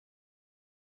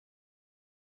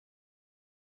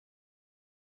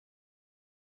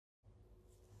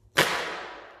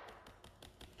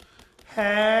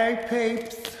Hey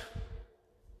peeps.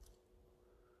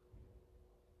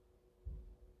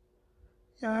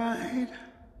 You alright?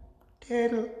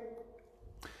 Diddle.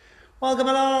 Welcome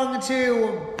along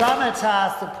to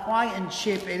Bazzmatazz, the quiet and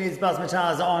chip. It is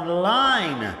Bazzmatazz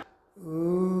online.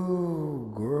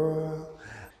 Ooh, girl.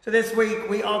 So this week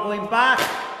we are going back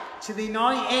to the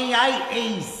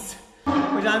 1980s.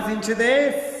 We're dancing to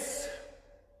this.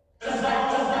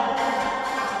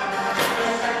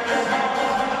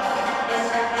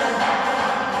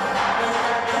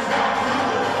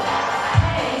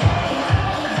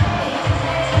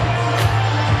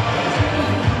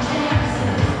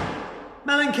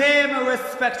 Mel Kim,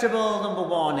 Respectable,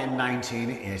 #1 in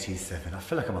 1987. I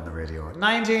feel like I'm on the radio.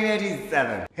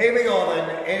 1987. Here we go then.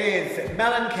 It is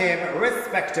Mel Kim,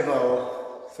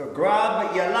 Respectable. So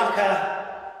grab your lacquer,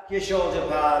 your shoulder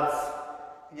pads,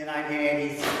 and your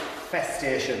 1980s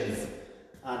festations,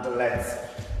 and let's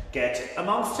get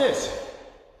amongst it. So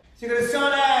you're going to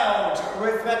start out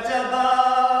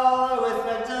respectable,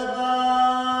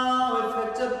 respectable,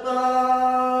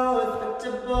 respectable,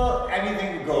 respectable.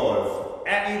 Anything goes.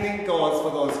 Anything goes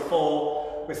for those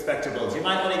 4 respectables. You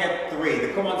might only get 3.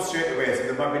 They come on straight away, so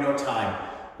there might be no time.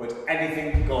 But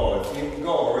anything goes. You can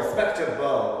go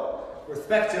respectable,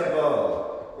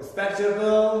 respectable,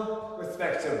 respectable,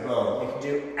 respectable. You can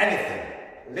do anything.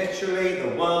 Literally, the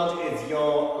world is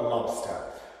your lobster.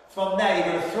 From there, you're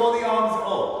going to throw the arms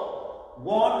up.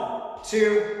 1,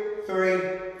 2, 3,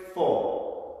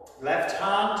 4. Left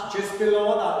hand just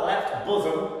below that left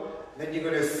bosom. Then you're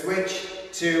going to switch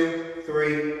 2,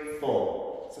 3,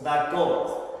 4. So that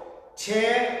goes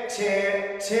tear,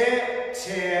 tear, tear,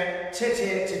 tear, tear,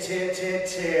 tear, tear, tear,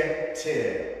 tear,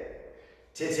 tear,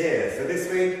 tear. So this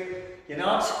week you're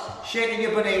not shaking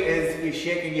your bonitas, you're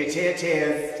shaking your tear,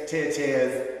 tears, tear,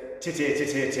 tears, tear, tear,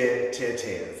 tear, tear, tear,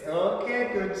 tears. Okay,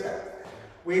 good job.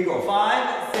 We go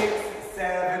 5, 6,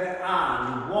 7,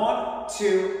 and 1,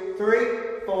 2, 3,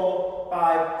 4,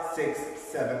 5, 6,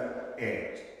 7,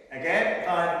 8. Again,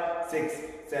 5, 6,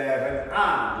 7,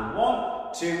 and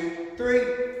 1, 2,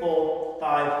 3, 4,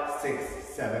 5, 6,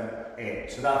 7,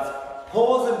 8. So that's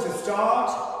pausing to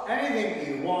start, anything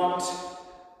you want,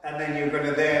 and then you're going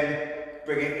to then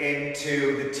bring it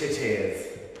into the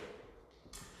titties.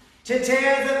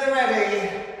 Titties at the ready.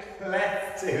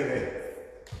 Let's do this.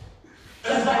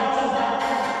 2, 3,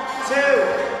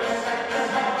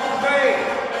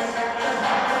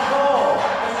 4.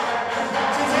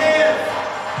 Titties.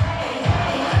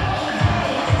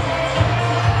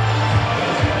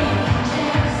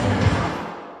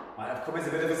 Come as a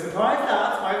bit of a surprise,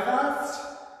 that's quite fast.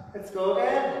 Let's go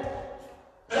again.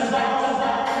 Here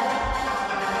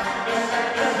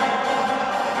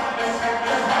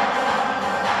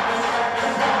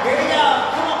we go,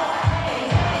 come on.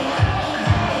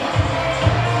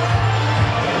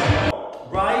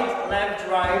 Right, left,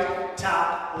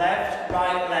 tap, left,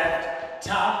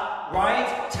 tap,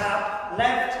 right, tap,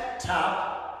 left, tap.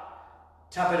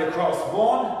 Tap it across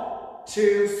 1,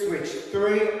 2, switch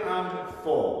 3 and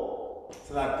 4.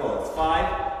 So that goes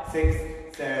 5,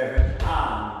 6, 7,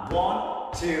 and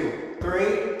 1, 2,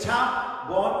 3, tap,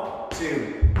 1,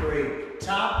 2, 3,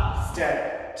 tap,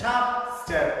 step, tap.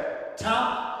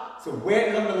 So weight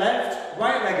is on the left,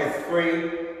 right leg is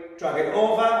free, drag it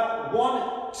over,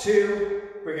 1, 2,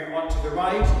 bring it onto the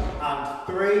right, and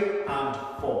 3, and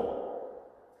 4.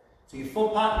 So your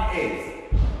foot pattern is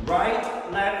right,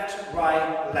 left,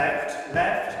 right, left,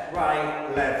 left, right,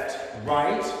 left,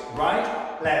 right,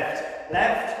 left,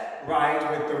 left, right,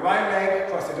 with the right leg,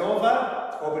 cross it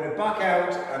over, open it back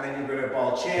out, and then you're going to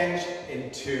ball change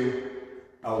into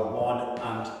a 1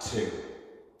 and 2.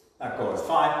 That goes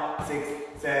 5, 6,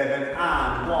 7,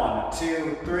 and 1,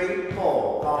 2, 3,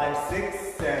 4, 5, 6,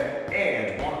 7,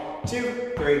 8. 1,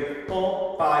 2, 3,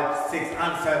 4, 5, 6,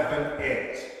 and 7,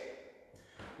 8.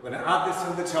 We're going to add this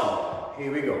from the top.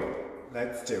 Here we go.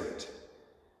 Let's do it.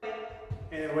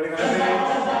 And what are you going to do?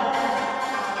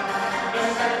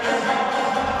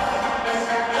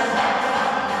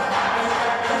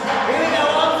 Here we go,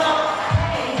 arms up.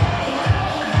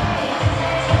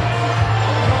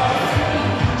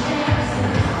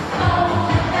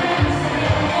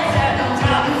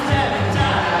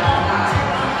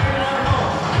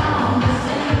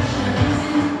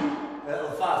 A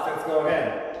little fast, let's go again.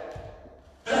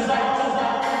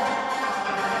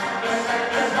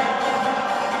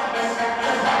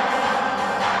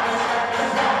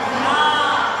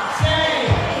 Ah,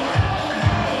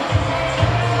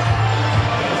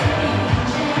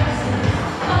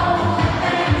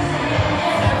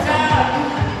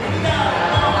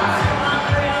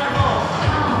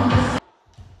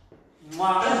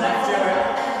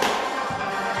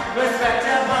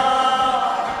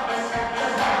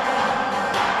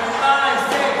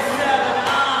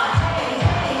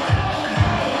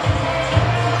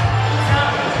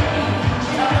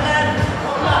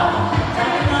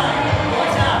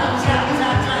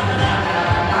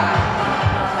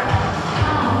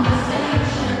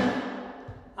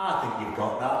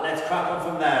 up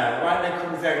from there. Right leg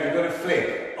comes out. You're going to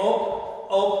flick.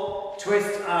 Up, up,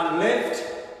 twist and lift.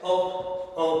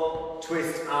 Up, up,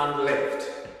 twist and lift.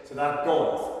 So that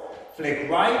goes. Flick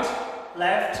right,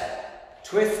 left,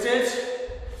 twist it,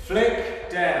 flick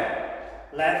down.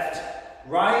 Left,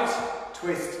 right,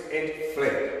 twist it,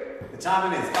 flick. The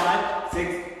timing is 5,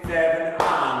 6, 7,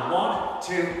 and 1,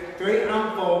 2, 3,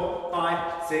 and 4,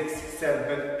 5, 6,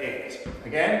 7, 8.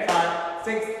 Again, 5,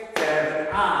 6, 7,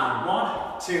 and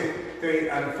 1, 2, 3,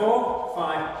 and 4,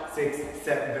 5, 6,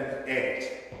 7, 8.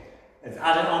 Let's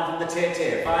add it on from the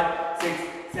tear. 5, 6,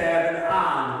 7,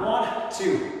 and 1,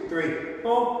 2, 3,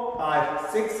 4,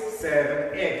 5, 6,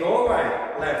 7, 8. Go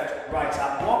right, left, right,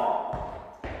 tap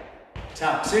 1,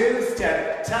 tap 2,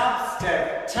 step, tap,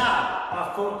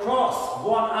 our foot across,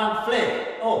 1 and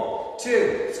flick, up,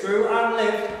 2, screw and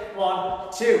lift,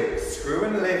 1, 2, screw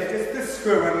and lift, it's the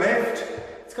screw and lift,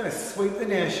 it's going to sweep the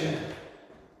nation.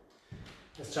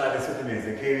 Let's try this with the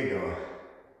music, here we go.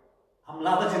 I'm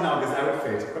lathered in all this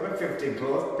outfit, I've got about 15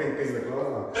 clothes, big pieces of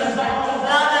clothes on.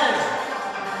 Lathered!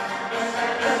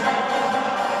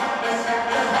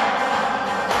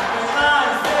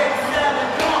 5, 6,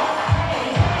 7, come on!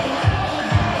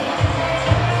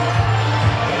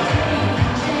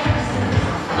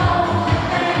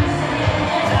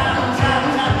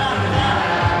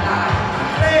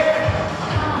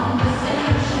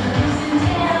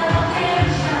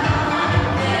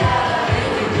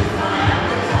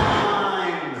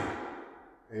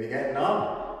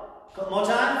 Couple more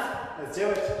times? Let's do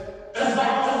it. 5, 6,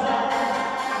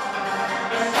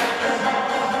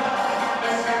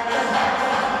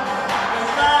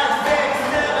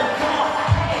 7, come on.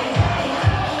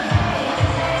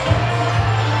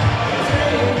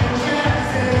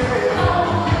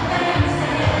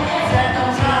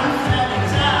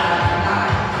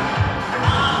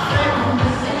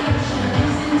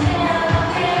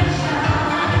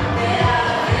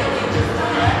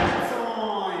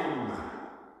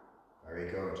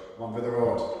 1 for the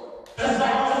road. 5,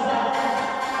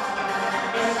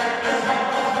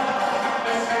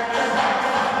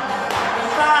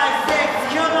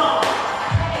 6, come on!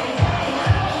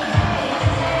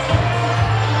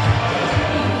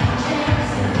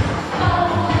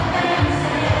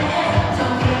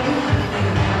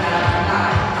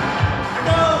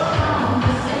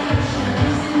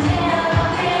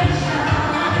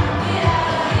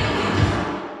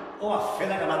 Oh, I feel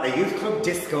like I'm at the youth club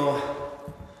disco.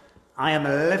 I am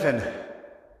living.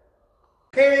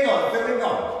 Here we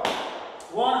go.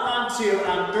 1 and 2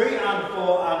 and 3 and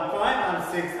 4 and 5 and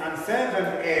 6 and 7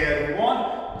 and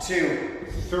 1, 2,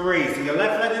 3. So your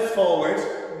left leg is forward.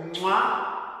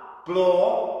 Mwah,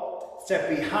 blow, step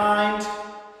behind,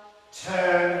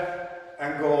 turn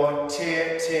and go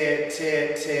tear. Let's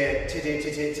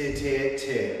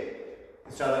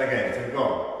try that again. So we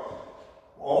go.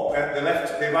 Up, the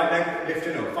right leg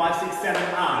lifting up. 5, 6, 7,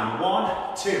 and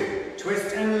 1, 2.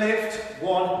 Twist and lift.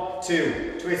 1,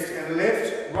 2. Twist and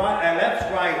lift. Right,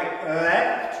 left, right,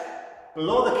 left.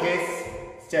 Below the kiss.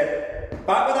 Step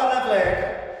back with that left leg.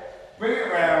 Bring it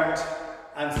round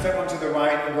and step onto the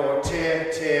right and go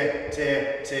tear.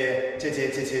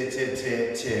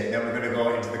 Then we're going to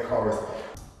go into the chorus.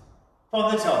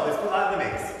 From the top, let's put that in the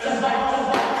mix.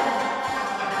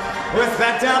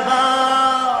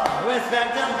 Respectable.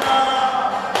 Respectable.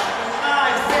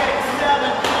 5, 6,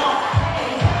 7, come on.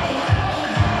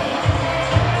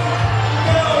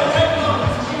 Go, red foot.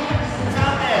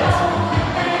 Tap it.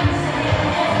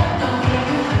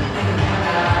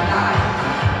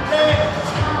 Lift.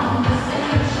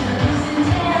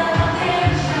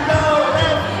 Go,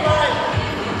 left, right.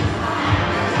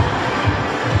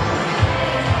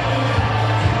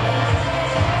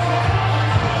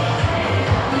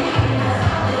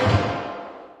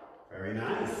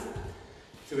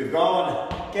 So we've gone,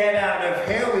 get out of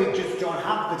here, we just don't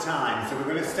have the time. So we're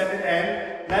going to step it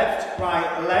in, left,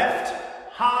 right, left,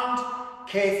 hand,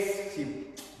 kiss, so you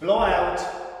blow out,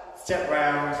 step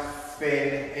round,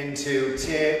 spin into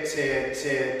tear. Tear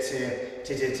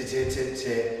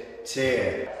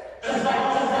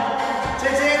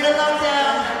the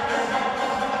lockdown.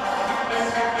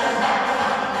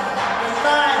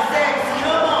 5, 6,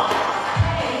 come on.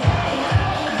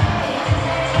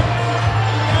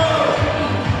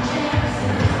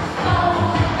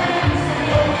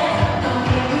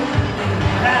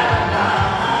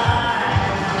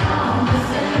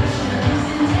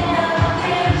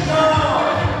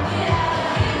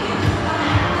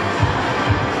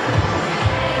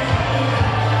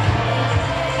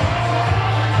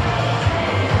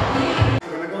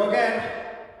 We're going to go again.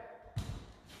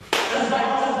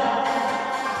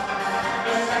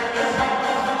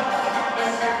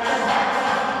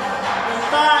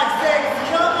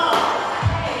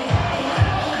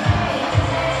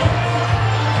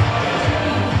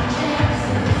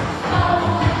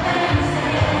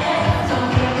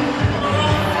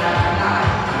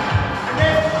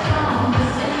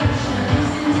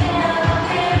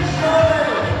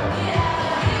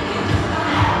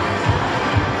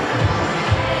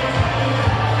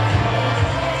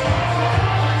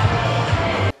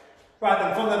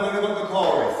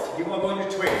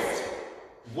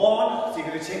 1, so you're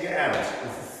going to take it out.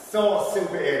 This is so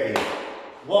super easy.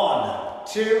 1,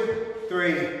 2,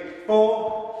 3,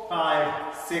 4,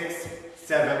 5, 6,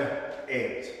 7,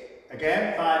 8.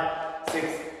 Again, 5, 6,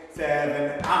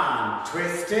 7, and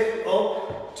twist it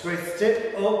up, twist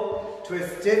it up,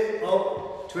 twist it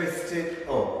up, twist it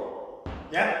up.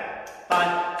 Yeah?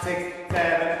 5, 6,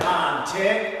 7, and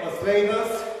take us, leave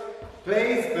us.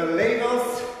 Please believe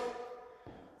us.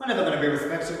 We're never going to be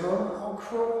respectable. Oh,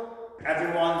 crap.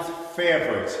 Everyone's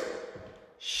favourite.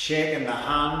 Shaking the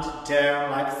hand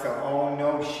down like so. Oh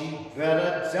no, she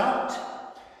better don't.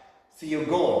 So you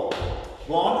go.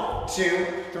 1, 2,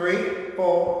 3,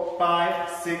 4, 5,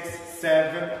 6,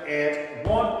 7, 8.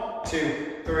 1,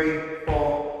 2, 3, 4.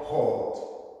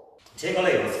 Hold. Take a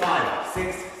leave. 5,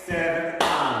 6, 7,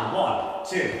 and 1,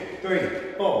 2, 3,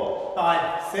 4,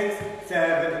 5, 6,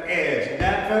 7, 8.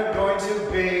 Never going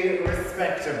to be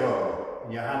respectable.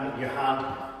 Your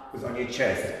hand was on your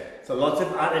chest. So lots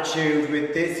of attitude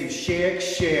with this. You shake,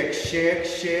 shake, shake,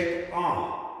 shake.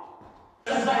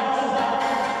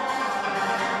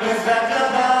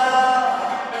 Respectable.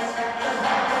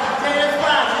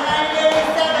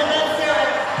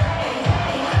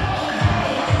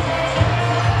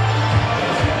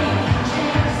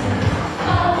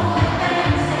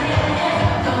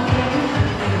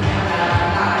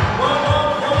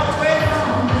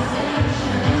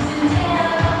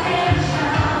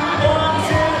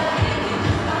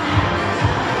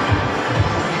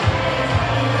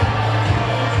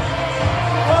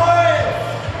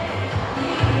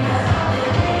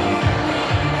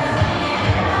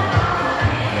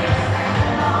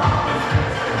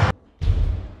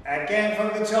 Again from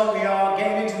the top, we are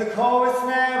getting into the chorus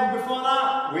now, but before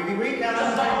that, wiggy weekend.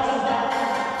 Come on!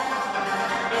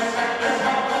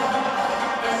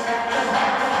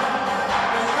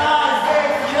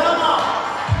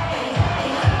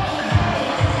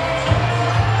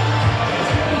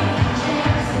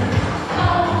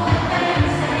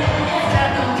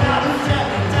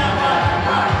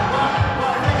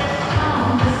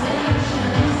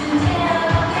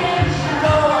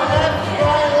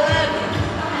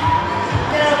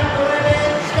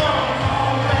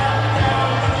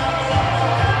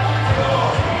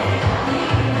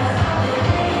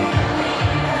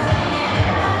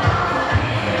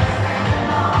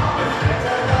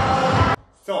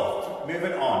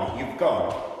 Moving on, you've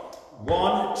got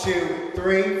 1, 2,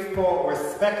 3, 4,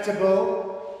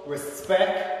 respectable,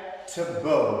 respectable.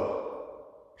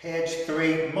 Page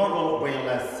 3, model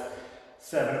wheelless,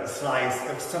 7 slice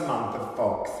of Samantha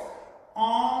Fox.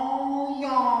 Oh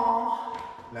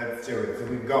yeah. Let's do it. So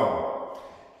we've gone.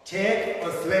 Take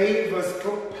us, leave us,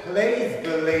 but please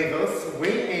believe us, we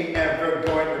ain't never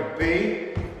going to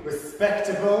be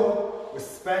respectable,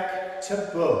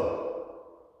 respectable.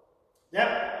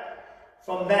 Yep.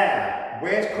 From there,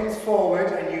 weight comes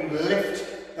forward and you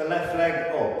lift the left leg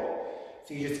up.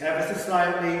 So you just ever so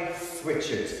slightly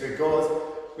switch it. So it goes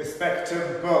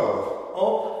respectable.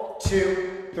 Up,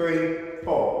 2, 3,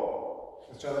 4.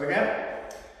 Let's try that again.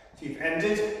 So you've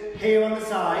ended here on the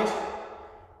side.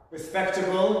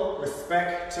 Respectable,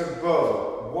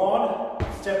 respectable.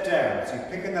 1, step down. So you're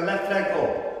picking the left leg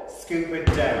up, scoop it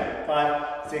down.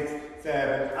 5, 6,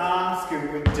 7, and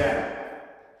scoop it down.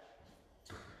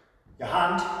 Your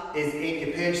hand is in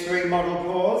your page 3 model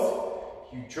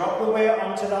pose. You drop the weight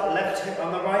onto that left hip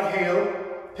on the right heel,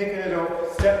 picking it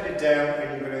up, stepping it down,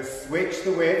 and you're going to switch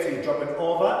the weight. So you're dropping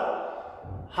over,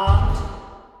 hand.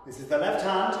 This is the left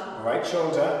hand, right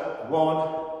shoulder.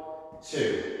 1,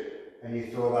 2, and you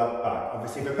throw that back.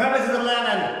 Obviously, for purposes of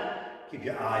learning, keep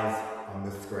your eyes on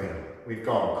the screen. We've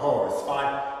gone chorus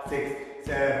 5, 6,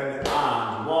 7,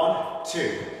 and 1,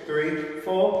 2, 3,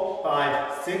 4,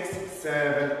 5, 6,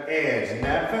 7, 8.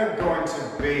 Never going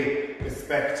to be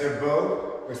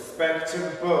respectable,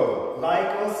 respectable. Like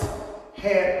us,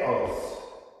 hate us.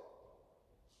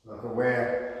 Look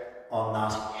away on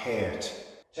that hate.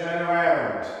 Turn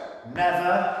around.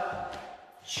 Never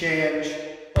change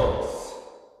us.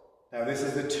 Now this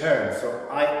is the turn, so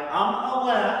I am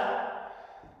aware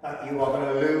that you are going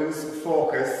to lose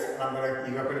focus, and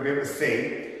you're going to be able to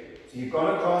see. So you've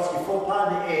gone across, your full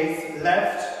pattern is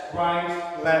left, right.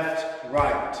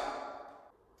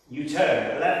 You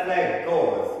turn, left leg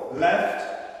goes left,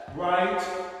 right.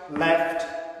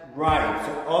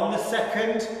 So on the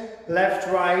second, left,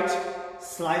 right,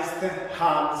 slice the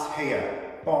hands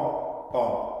here. Bom,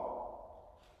 bom.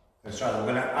 Let's try that.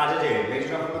 We're going to add it in,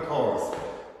 leading off from the chorus.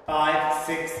 5,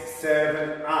 6,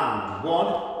 7, and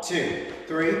 1, 2,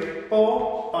 3,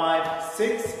 4, 5,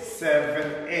 6,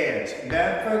 7, 8.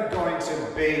 Never going to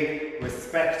be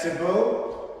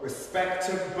respectable,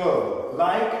 respectable.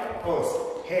 Like us,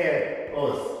 here,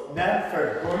 us.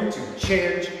 Never going to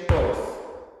change us.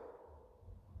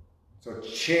 So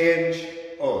change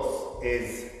us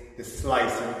is the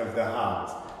slicing of the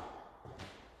hands.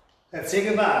 Let's take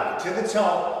it back to the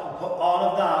top and put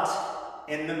all of that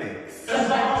in the mix.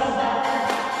 Respectable!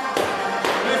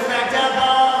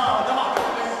 Come on!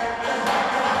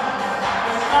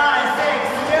 5,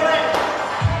 6, do it!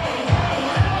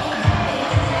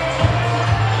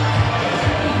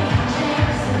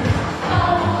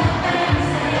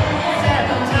 7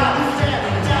 down,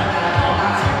 7 down, 1,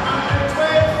 2,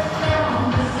 twist,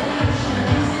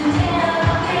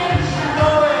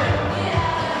 going!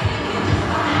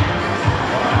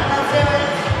 That's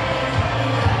it!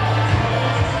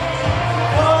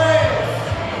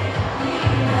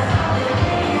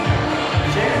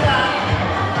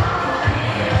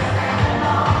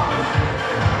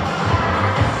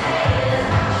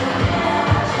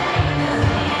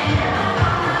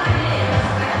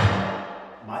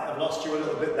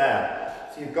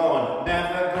 So you've gone,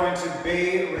 never going to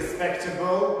be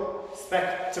respectable,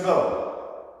 respectable.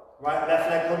 Right, left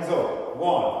leg comes up.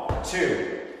 1,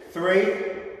 2, 3,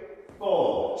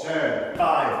 4, turn,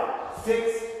 5,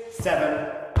 6,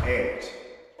 7, 8.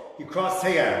 You cross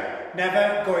here,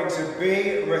 never going to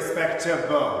be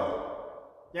respectable.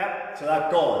 Yep, so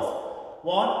that goes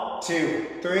 1,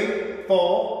 2, 3,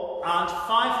 4, and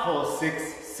 5, 4, 6,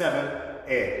 7,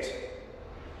 8.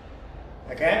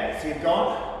 Again, so you've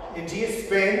gone into your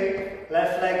spin,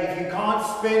 left leg. If you can't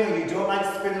spin or you don't like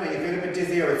spinning or you feel a bit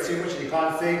dizzy or it's too much and you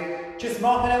can't see, just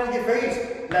mark it out with your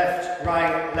feet. Left,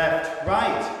 right, left,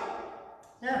 right.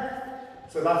 Yeah.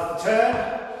 So that's the turn.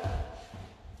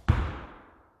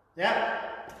 Yeah.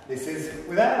 This is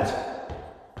without.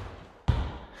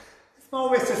 There's more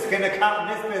ways to skin a cat in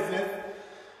this business.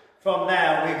 From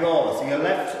there we go. So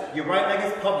your right leg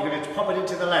is popped. You're going to pop it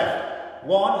into the left.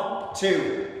 1,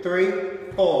 2, 3,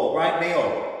 4. Right knee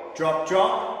up. Drop,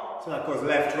 drop. So that goes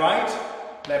left, right,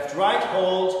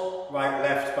 hold, right,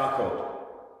 left, back up.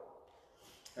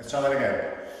 Let's try that again.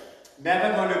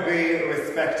 Never going to be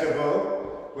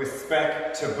respectable,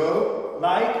 respectable,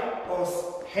 like us,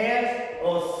 here,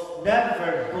 us,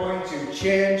 never going to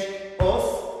change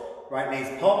us. Right knees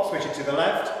pop, switch it to the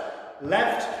left,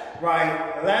 left,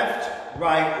 right, left,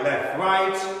 right, left,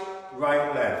 right,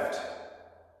 right, left.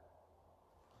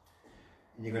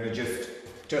 And you're going to just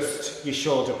your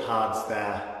shoulder pads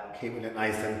there, keeping it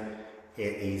nice and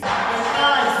easy.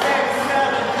 5, 6,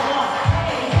 7, come on!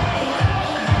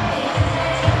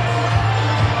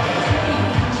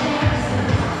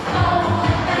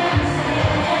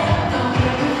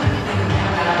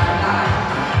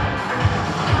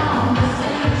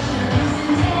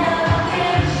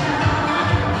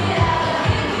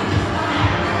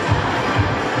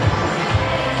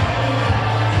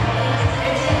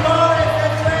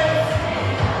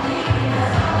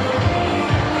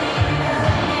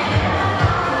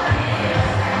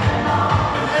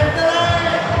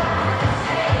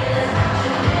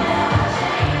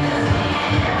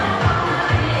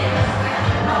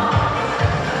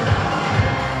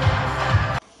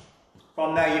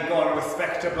 From there you've got a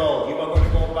respectable. You are going to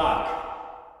go back.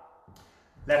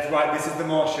 Left, right, this is the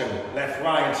motion. Left,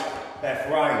 right, left,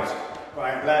 right,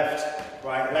 right, left,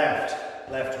 right, left,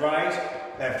 left, right,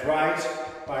 left, right,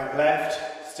 right,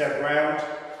 left, step round,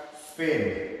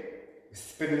 spin. You're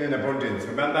spinning in abundance.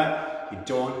 Remember, you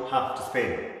don't have to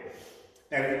spin.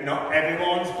 Now, not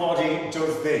everyone's body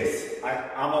does this.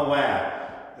 I'm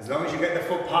aware. As long as you get the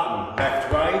foot pattern,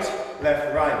 left, right,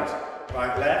 left, right,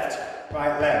 right, left,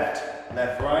 right, left,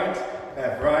 left, right,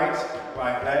 left, right,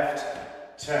 right, left,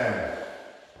 turn.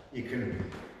 You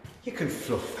can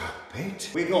fluff that bit.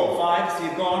 We go 5, so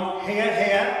you've gone here,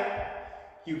 here.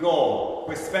 You go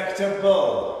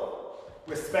respectable,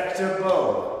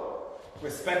 respectable,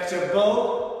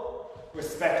 respectable,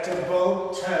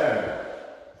 respectable, turn.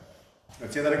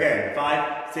 Let's do that again.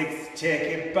 5, 6, take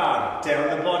it back,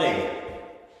 down the body,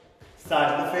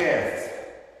 side of the face.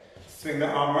 Swing the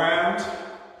arm round,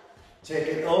 take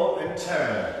it up and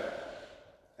turn.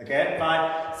 Again,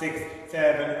 5, 6,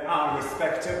 7, and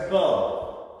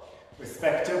respectable.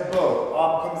 Respectable.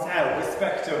 Arm comes out,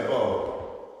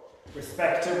 respectable.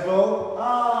 Respectable.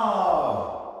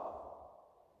 Oh!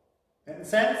 Making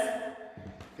sense?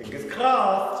 Fingers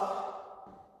crossed.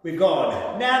 We've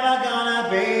gone, never gonna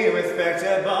be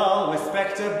respectable,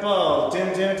 respectable, do,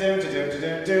 do, do, do, do,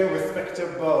 do, do,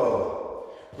 respectable,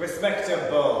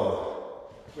 respectable,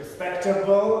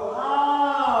 respectable,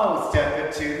 oh, step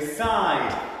it to the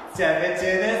side, step it to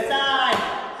the side,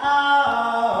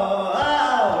 oh,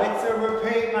 oh, it's a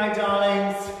repeat, my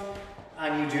darlings,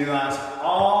 and you do that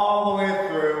all the way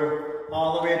through,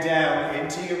 all the way down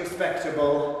into you're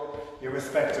respectable, you're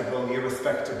respectable, you're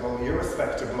respectable, you're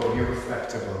respectable, you're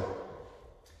respectable.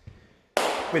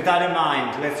 With that in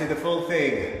mind, let's do the full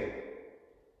thing.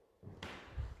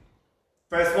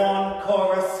 Verse 1,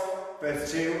 chorus.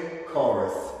 Verse 2,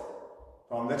 chorus.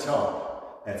 From the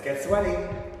top. Let's get sweaty.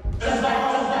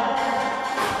 Respectable.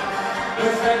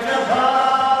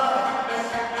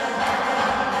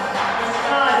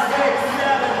 5, 6,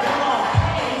 7, come on.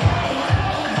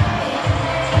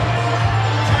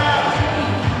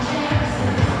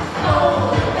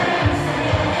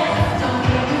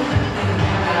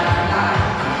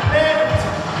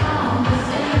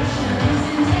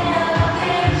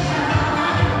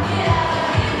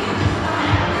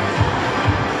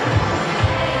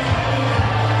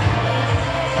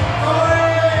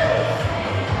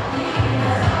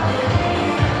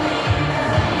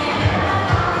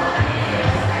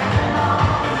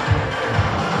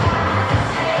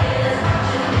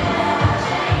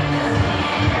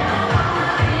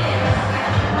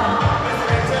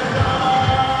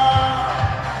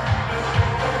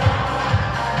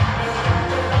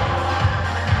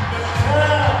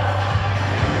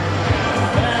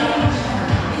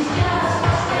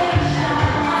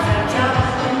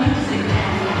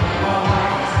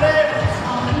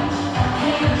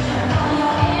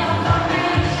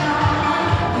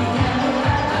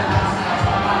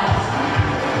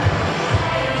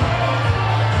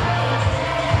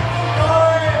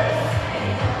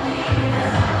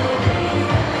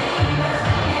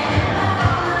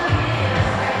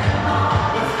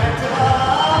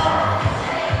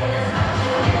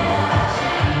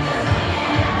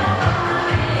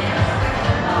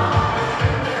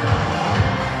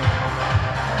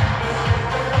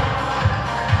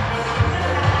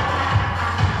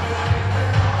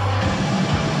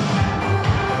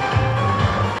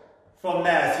 From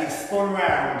there, so you've spun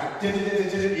round,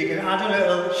 you can add a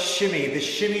little shimmy, the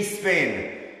shimmy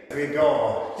spin. There we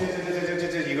go.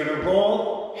 You're going to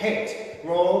roll, hit,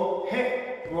 roll,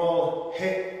 hit, roll,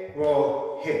 hit,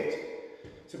 roll, hit.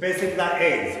 So basically that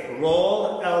is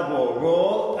roll, elbow,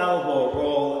 roll, elbow,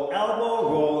 roll, elbow,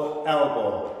 roll,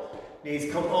 elbow.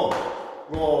 Knees come up,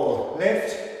 roll,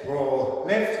 lift, roll,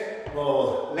 lift,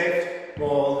 roll, lift,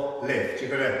 roll, lift.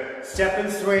 You're going to step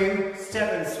and swing,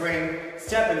 step and swing,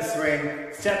 step and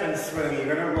swing, step and swing.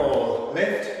 You're going to roll,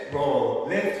 lift, roll,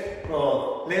 lift,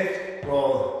 roll, lift,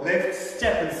 roll, lift,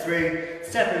 step and swing,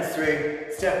 step and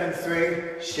swing, step and swing.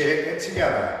 Shake it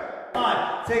together.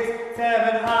 5, 6,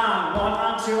 7, and 1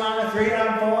 and 2 and 3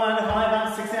 and 4 and 5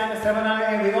 and 6 and 7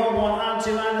 and 8. We go 1 and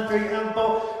 2 and 3 and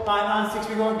 4, 5 and 6.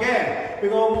 We go again. We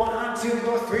go 1 and 2. We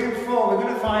go 3 and 4. We're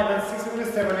going to 5 and 6. We're going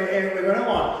to 7 and 8. We're going to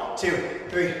 1, 2,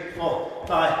 3, 4,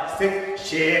 5, 6.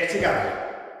 Shake together.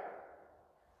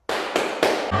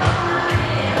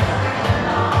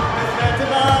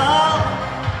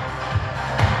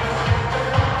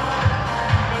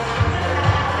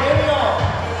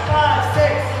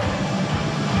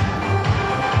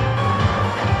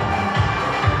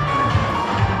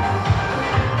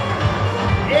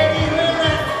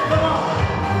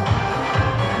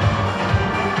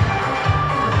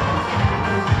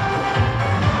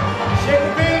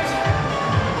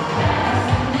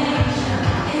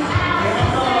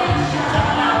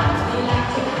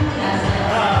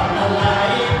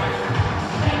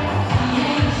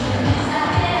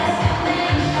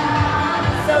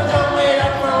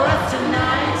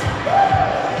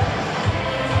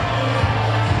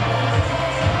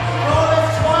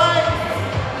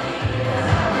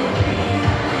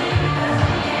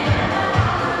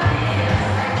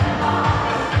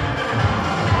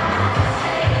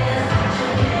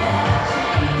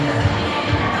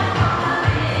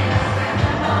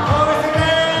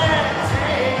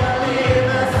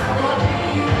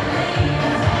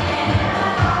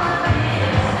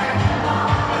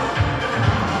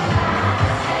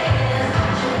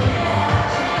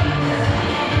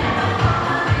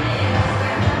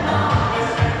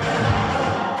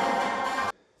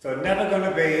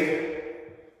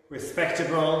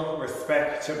 Respectable,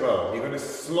 respectable. You're going to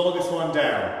slow this one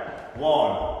down.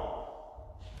 1,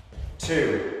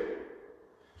 2,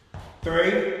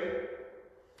 3,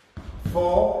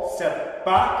 4. Step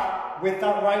back with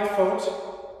that right foot.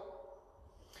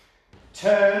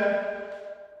 Turn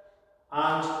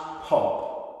and pop.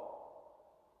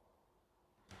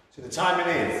 So the timing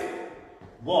is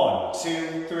 1,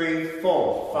 2, 3,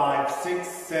 4, 5, 6,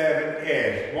 7,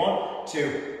 8. 1,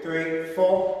 2, 3,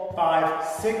 4, 5,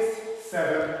 6,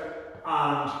 7,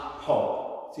 and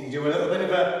pop. So you do a little bit of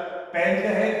a bend the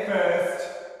head first,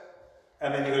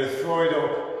 and then you're going to throw it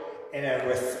up in a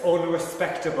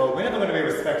unrespectable. We're never going to be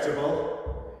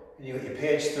respectable And you got your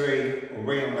page 3,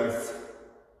 realness.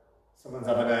 Someone's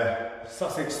having a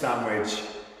sausage sandwich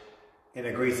in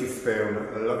a greasy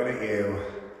spoon, looking at you.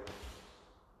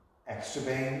 Extra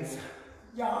beans.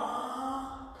 Yeah.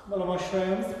 Couple of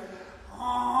mushrooms.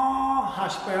 Oh,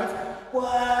 hash browns.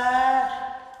 What?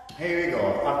 Here we go.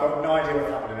 I've got no idea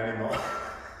what's happening anymore.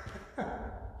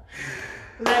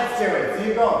 Let's do it. So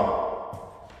you go.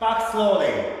 Back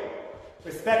slowly.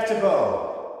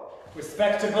 Respectable.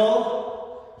 Respectable.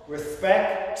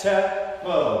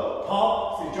 Respectable.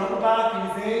 Pop. So you drop it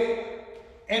back, easy.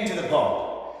 Into the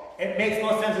pop. It makes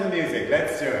more sense with the music.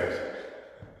 Let's do it.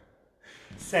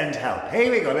 Send help. Here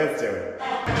we go. Let's do it.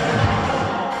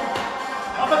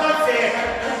 Oh, for God's sake.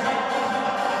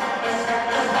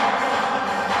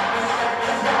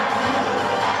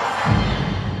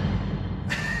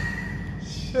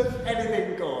 Just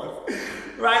anything goes.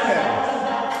 Right then.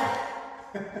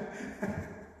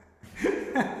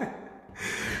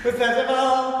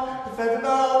 Respectable,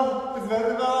 respectable,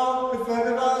 respectable,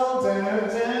 respectable.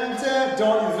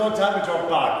 Don't, there's no time to drop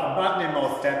back. I'm batting in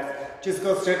more steps. Just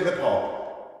go straight to the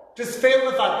pop. Just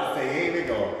feel the fantasy. Here we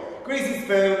go. Greasy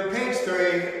spoon, page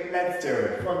 3. Let's do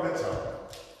it from the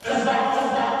top.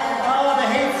 Oh, the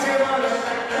heat's too much.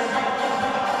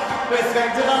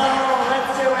 Respectable.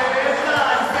 Let's do it.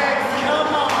 5, 6,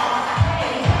 come on.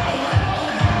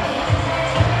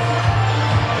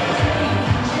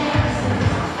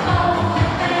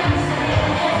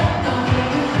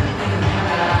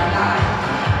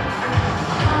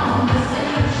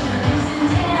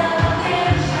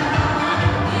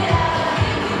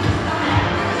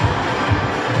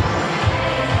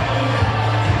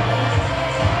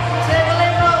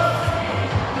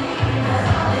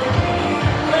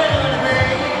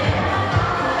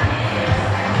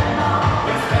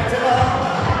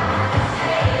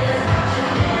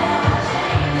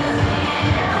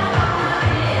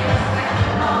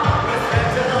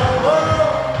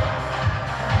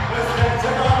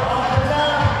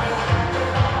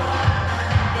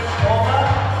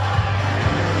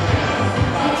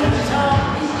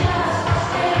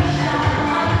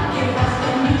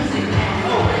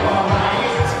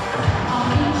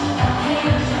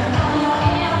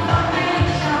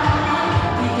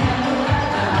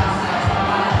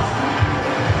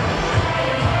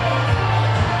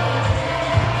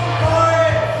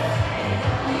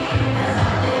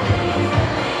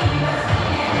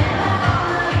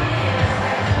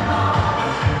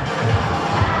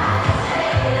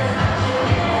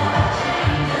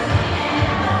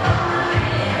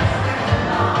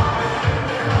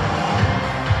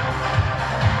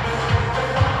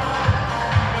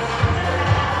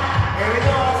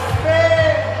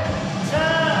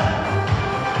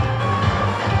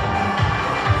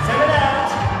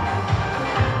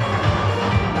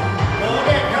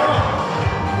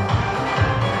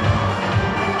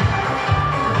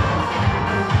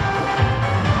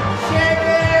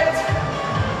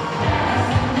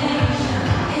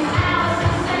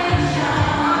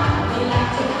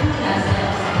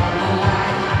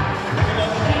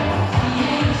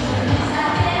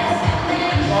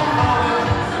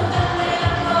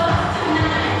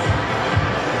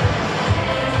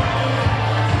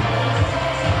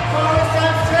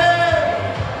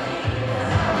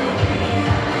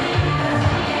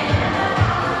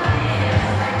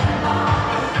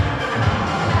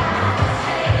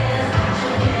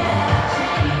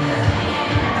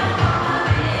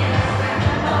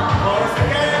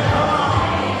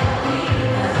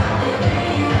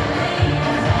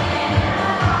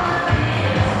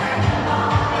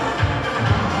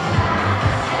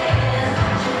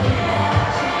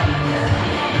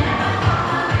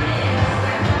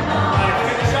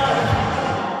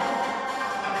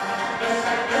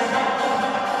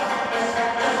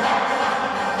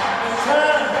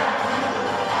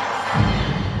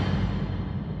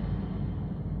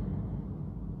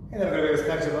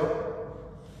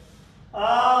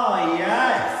 Oh,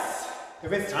 yes.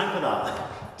 There is time for that.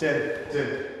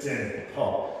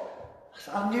 Pop.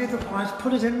 I knew the point.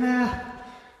 Put it in there.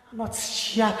 I'm not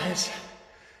stupid. So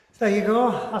there you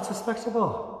go. That's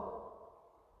respectable.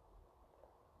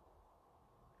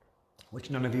 Which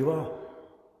none of you are.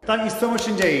 Thank you so much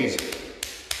indeed.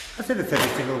 I say this every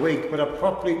single week, but I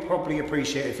properly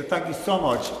appreciate it. So thank you so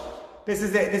much. This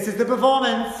is it. This is the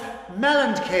performance.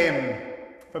 Mel Kim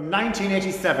from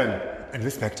 1987 and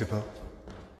Respectable.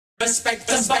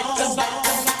 Respectable. Respectable.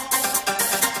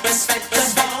 Respectable.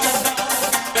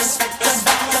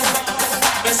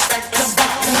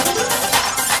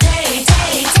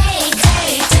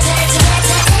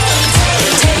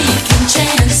 Taking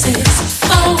chances,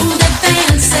 bold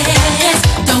advances.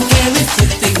 Don't care if you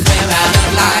think we're out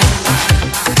of line.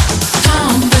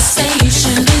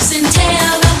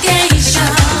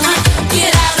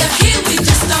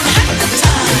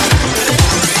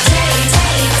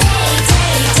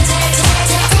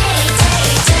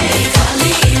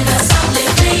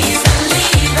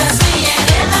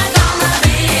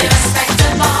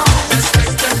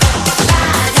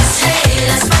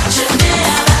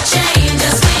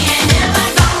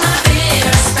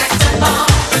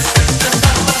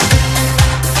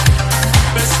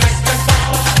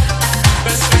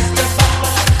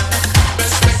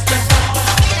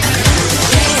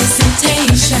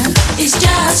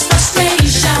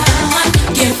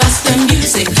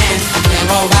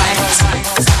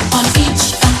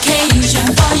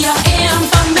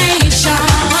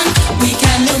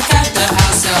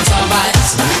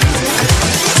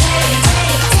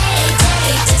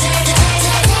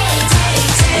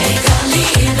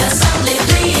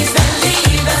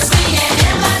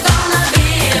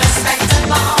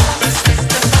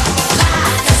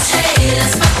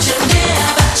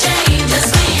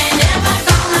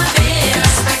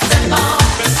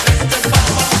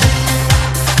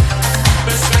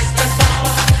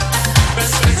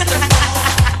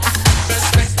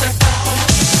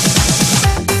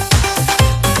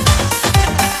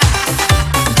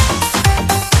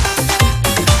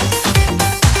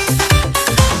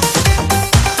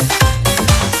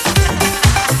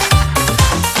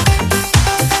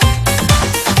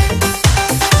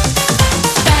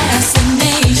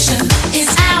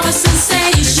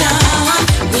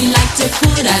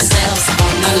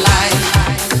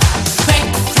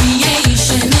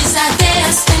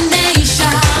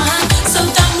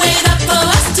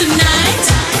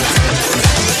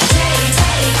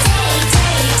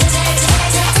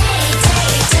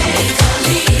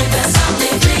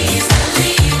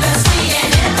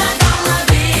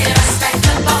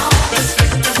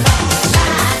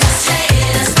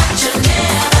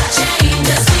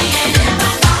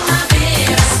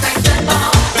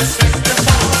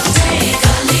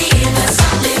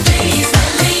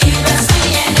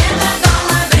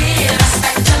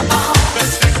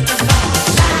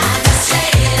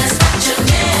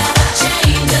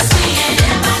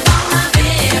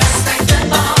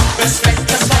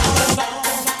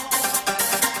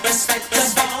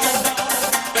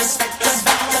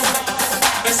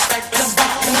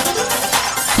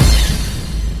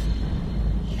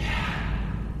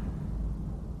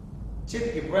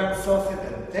 Chip your brown sauce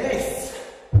into this.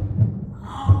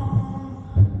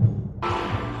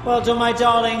 Well done, my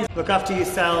darlings. Look after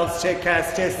yourselves, take care,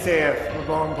 stay safe, but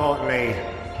more importantly,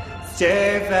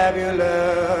 stay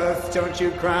fabulous. Don't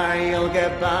you cry, you'll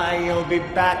get by, you'll be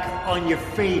back on your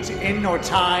feet in no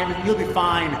time, you'll be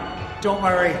fine. Don't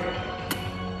worry.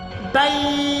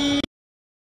 Bye!